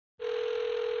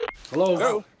Hello?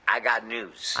 Hello? I got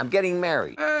news. I'm getting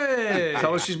married. Hey!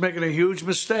 Tell her she's making a huge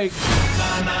mistake.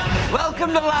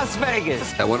 Welcome to Las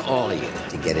Vegas. I want all of you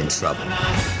to get in trouble.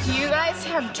 Do you guys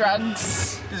have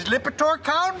drugs? Does Lipitor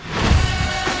count?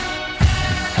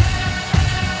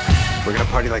 We're gonna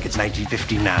party like it's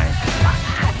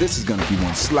 1959. This is gonna be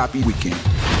one sloppy weekend.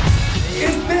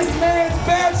 It's this man's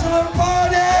bachelor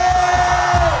party!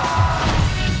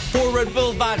 4 Red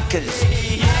Bull vodkas.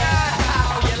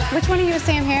 Which one of you is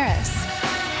Sam Harris?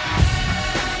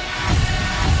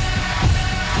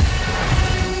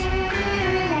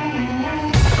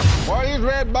 Boy, these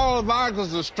Red Bull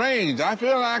vodkas are strange. I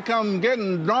feel like I'm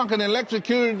getting drunk and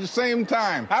electrocuted at the same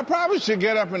time. I probably should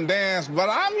get up and dance, but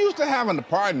I'm used to having a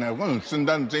partner. Well, it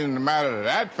doesn't seem to matter to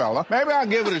that fella. Maybe I'll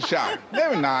give it a shot.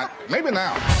 Maybe not. Maybe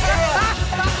now.